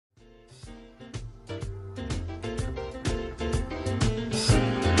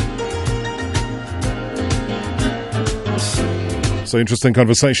So interesting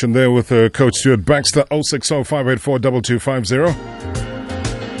conversation there with Coach Stuart Baxter,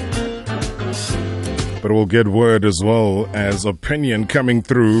 060-584-2250. But we'll get word as well as opinion coming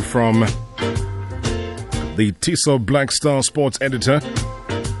through from the TISO Black Star sports editor,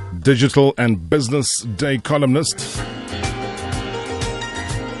 digital and business day columnist.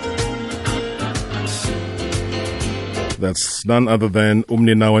 That's none other than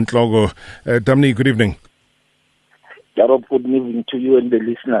Mninawa Ntloko. Damni, good evening. Rob, good evening to you and the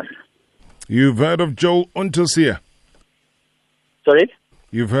listeners. You've heard of Joel Unterseer? Sorry?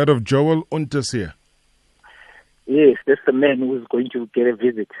 You've heard of Joel Unterseer? Yes, that's the man who's going to get a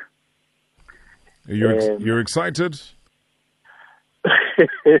visit. You're excited?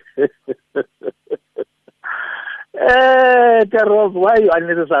 Rob, why are you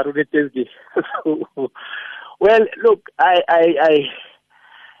unnecessarily testy? Well, look, I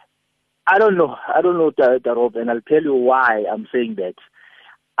don't know, Rob, and I'll tell you why I'm saying that.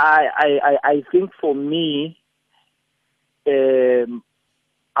 I think for me, I'm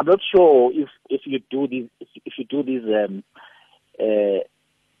not sure if you do these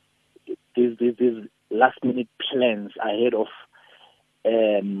last minute plans ahead of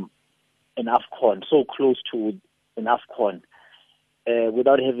an AFCON, so close to an AFCON,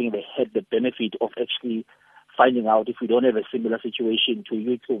 without having had the benefit of actually finding out if we don't have a similar situation to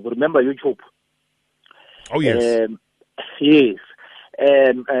YouTube. Remember YouTube? Oh, yes. Yes.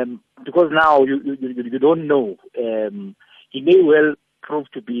 Because now you don't know. He may well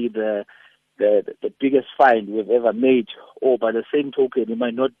prove to be the biggest find we've ever made, or by the same token, it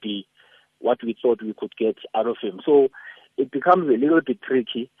might not be what we thought we could get out of him. So it becomes a little bit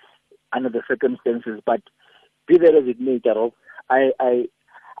tricky under the circumstances, but be that as it may, Rob, I've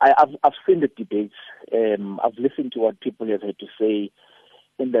seen the debates. I've listened to what people have had to say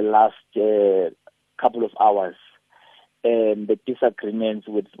in the last couple of hours, and the disagreements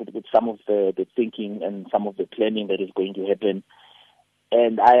with some of the thinking and some of the planning that is going to happen.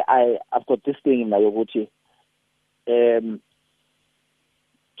 And I've got this thing in my Yoguti.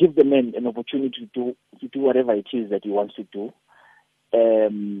 Give the man an opportunity to do whatever it is that he wants to do.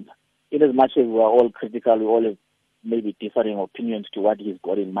 In as much as we're all critical, we all have maybe differing opinions to what he's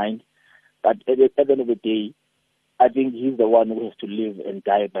got in mind. But at the end of the day, I think he's the one who has to live and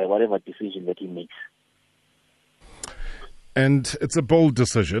die by whatever decision that he makes. And it's a bold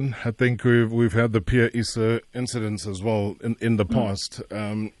decision. I think we've had the Pierre Issa incidents as well in the past,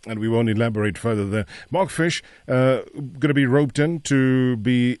 and we won't elaborate further there. Mark Fish, going to be roped in to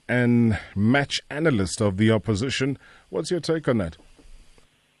be an match analyst of the opposition. What's your take on that?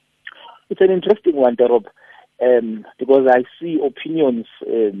 It's an interesting one, Rob, because I see opinions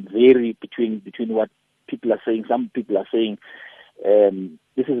vary between what people are saying. Some people are saying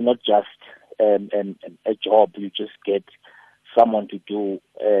this is not just a job you just get someone to do.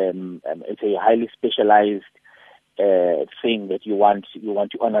 It's a highly specialized thing that you want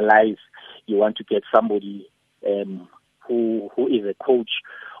to analyze. You want to get somebody who is a coach,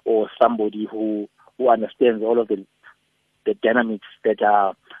 or somebody who understands all of the dynamics that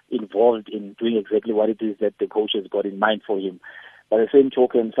are involved in doing exactly what it is that the coach has got in mind for him. By the same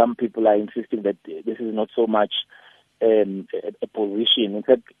token, some people are insisting that this is not so much a position. In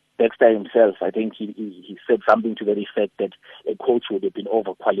fact, Baxter himself, I think he said something to the effect that a coach would have been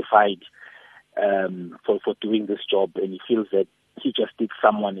overqualified for doing this job, and he feels that he just needs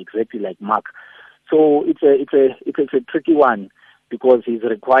someone exactly like Mark. So it's a tricky one, because he's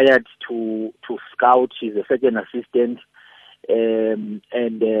required to scout. He's a second assistant, and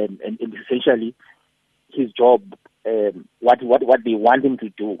essentially his job, what they want him to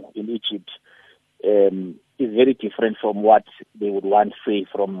do in Egypt, is very different from what they would want, say,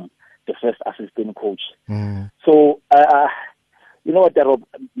 from the first assistant coach. So, you know what, Rob,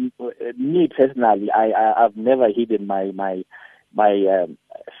 me personally, I've never hidden my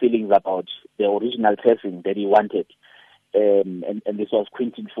feelings about the original person that he wanted, and this was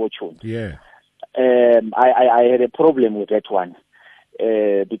Quintin Fortune. Yeah. I had a problem with that one,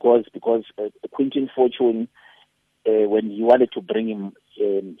 because Quintin Fortune, when you wanted to bring him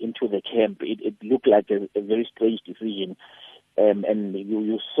into the camp, it looked like a very strange decision, and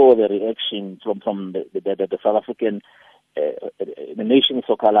you saw the reaction from the South African, the nation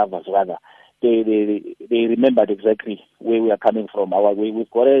soccer lovers rather. They remembered exactly where we are coming from.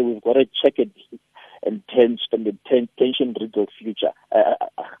 We've got a checkered and tension-riddled future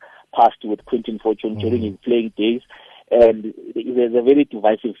past with Quintin Fortune during his playing days. And there's a very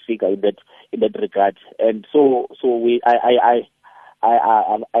divisive figure in that regard, and so I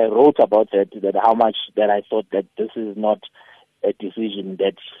wrote about that how much that I thought that this is not a decision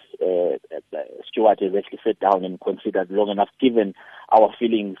that Stuart has actually sat down and considered long enough, given our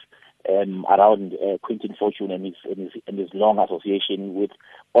feelings around Quinton Fortune and his long association with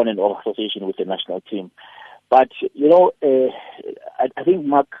on and off association with the national team. But I think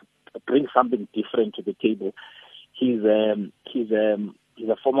Mark brings something different to the table. He's a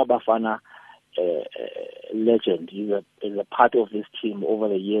former Bafana legend. He's a part of this team over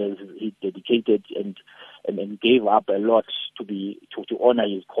the years. He dedicated and gave up a lot to honor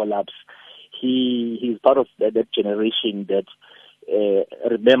his call-ups. He's part of that generation that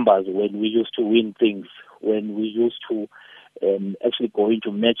remembers when we used to win things, when we used to actually go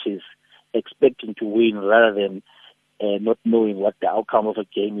into matches expecting to win rather than not knowing what the outcome of a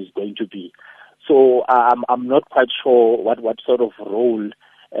game is going to be. So I'm not quite sure what sort of role,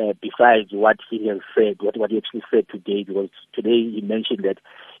 besides what he has said, what he actually said today, because today he mentioned that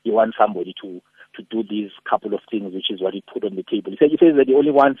he wants somebody to do these couple of things, which is what he put on the table. He says that he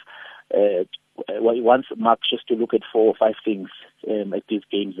only wants he wants Mark just to look at 4 or 5 things at these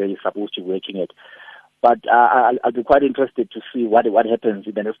games that he's supposed to be working at. But I'll be quite interested to see what happens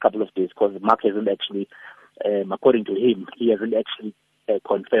in the next couple of days, because Mark hasn't actually, according to him, he hasn't actually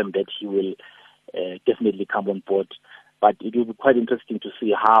confirmed that he will definitely come on board. But it will be quite interesting to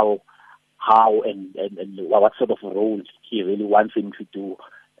see how and what sort of role he really wants him to do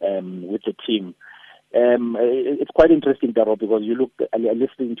with the team. It's quite interesting, Daro, because you look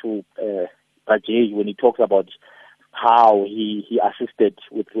listening to Rajay when he talks about how he assisted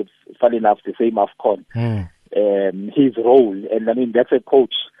with funny enough, the same AFCON, his role. And I mean, that's a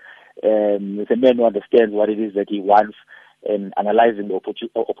coach. It's a man who understands what it is that he wants and analyzing the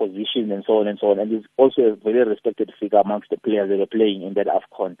opposition and so on and so on. And he's also a very respected figure amongst the players that are playing in that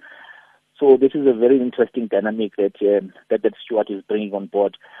AFCON. So this is a very interesting dynamic that Stuart is bringing on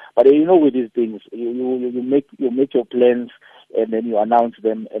board. But with these things, you make your plans and then you announce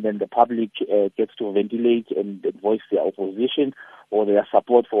them, and then the public gets to ventilate and voice their opposition or their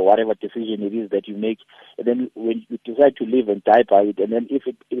support for whatever decision it is that you make. And then when you decide to live and die by it, and then if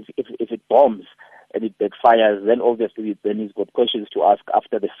it bombs and it backfires, then obviously then he's got questions to ask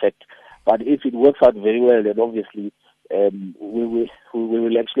after the fact. But if it works out very well, then obviously we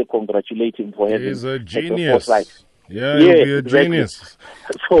will actually congratulate him for having He's a genius. Foresight. Yeah, he'll be a genius.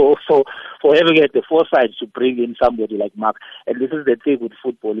 So for having had the foresight to bring in somebody like Mark, and this is the thing with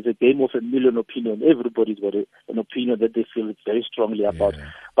football, it's a game of a million opinions. Everybody's got an opinion that they feel very strongly about.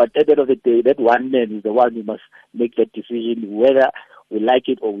 Yeah. But at the end of the day, that one man is the one who must make that decision, whether we like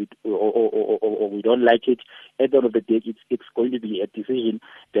it or we don't like it. At the end of the day, it's going to be a decision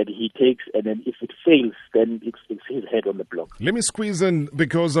that he takes, and then if it fails, then it's his head on the block. Let me squeeze in,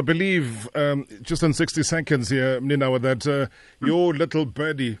 because I believe, just in 60 seconds here, Mninawa, that your little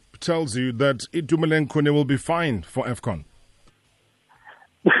birdie tells you that Itumeleng Khune will be fine for AFCON.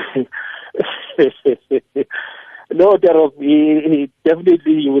 No, Darov, he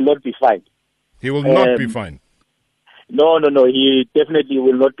definitely will not be fine. He will not be fine. No, he definitely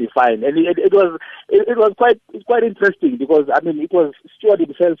will not be fine. And it was quite interesting, because I mean it was Stuart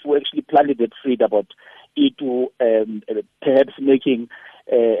himself who actually planted that seed about Itu perhaps making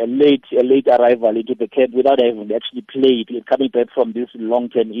a late arrival into the camp without having actually played, coming back from this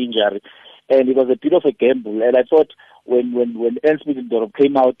long-term injury. And it was a bit of a gamble. And I thought when Ernst Middendorf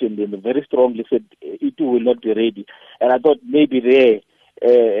came out and very strongly said Itu will not be ready, and I thought maybe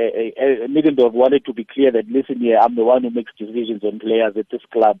Middendorf wanted to be clear that, listen here, I'm the one who makes decisions on players at this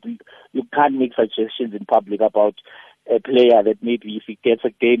club. You can't make suggestions in public about a player that maybe if he gets a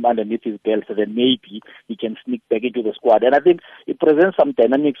game underneath his belt, then maybe he can sneak back into the squad. And I think it presents some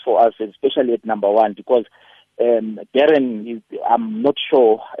dynamics for us, especially at number 1, because Darren, I'm not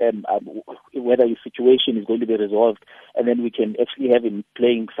sure whether his situation is going to be resolved, and then we can actually have him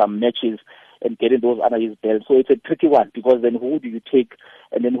playing some matches and getting those under his belt. So it's a tricky one, because then who do you take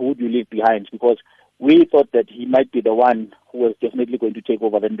and then who do you leave behind? Because we thought that he might be the one who was definitely going to take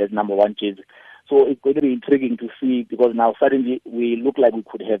over then that number 1 jersey. So it's going to be intriguing to see, because now suddenly we look like we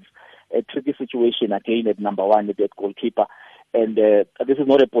could have a tricky situation again at number 1 with that goalkeeper. And this is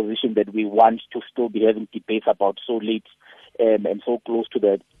not a position that we want to still be having debates about so late and so close to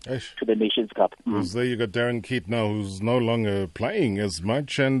the Nations Cup. Because there you got Darren Keat now, who's no longer playing as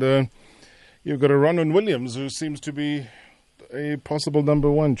much, and you've got a Ronwen Williams, who seems to be a possible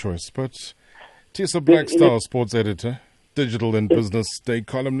number 1 choice. But Tisa Blackstar, sports editor, digital and business day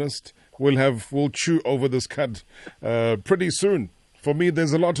columnist, will chew over this cut pretty soon. For me,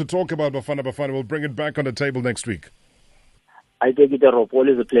 there's a lot to talk about. Bafana. We'll bring it back on the table next week. I take it, Rob.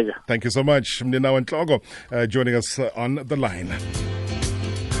 Always a pleasure. Thank you so much. Mninawa Ntloko joining us on the line.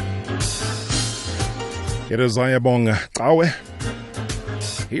 It is Ayabong Awe.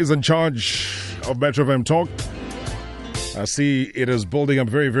 He's in charge of Metro FM Talk. I see it is building up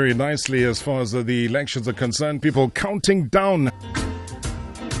very, very nicely as far as the elections are concerned. People counting down.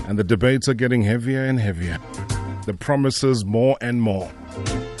 And the debates are getting heavier and heavier. The promises more and more.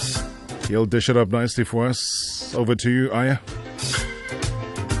 He'll dish it up nicely for us. Over to you, Aya.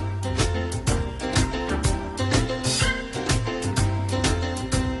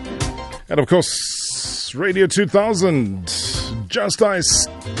 And of course, Radio 2000, Just Ice,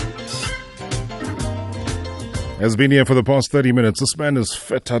 has been here for the past 30 minutes. This man is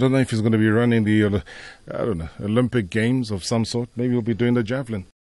fit. I don't know if he's going to be running the, Olympic Games of some sort. Maybe he'll be doing the javelin.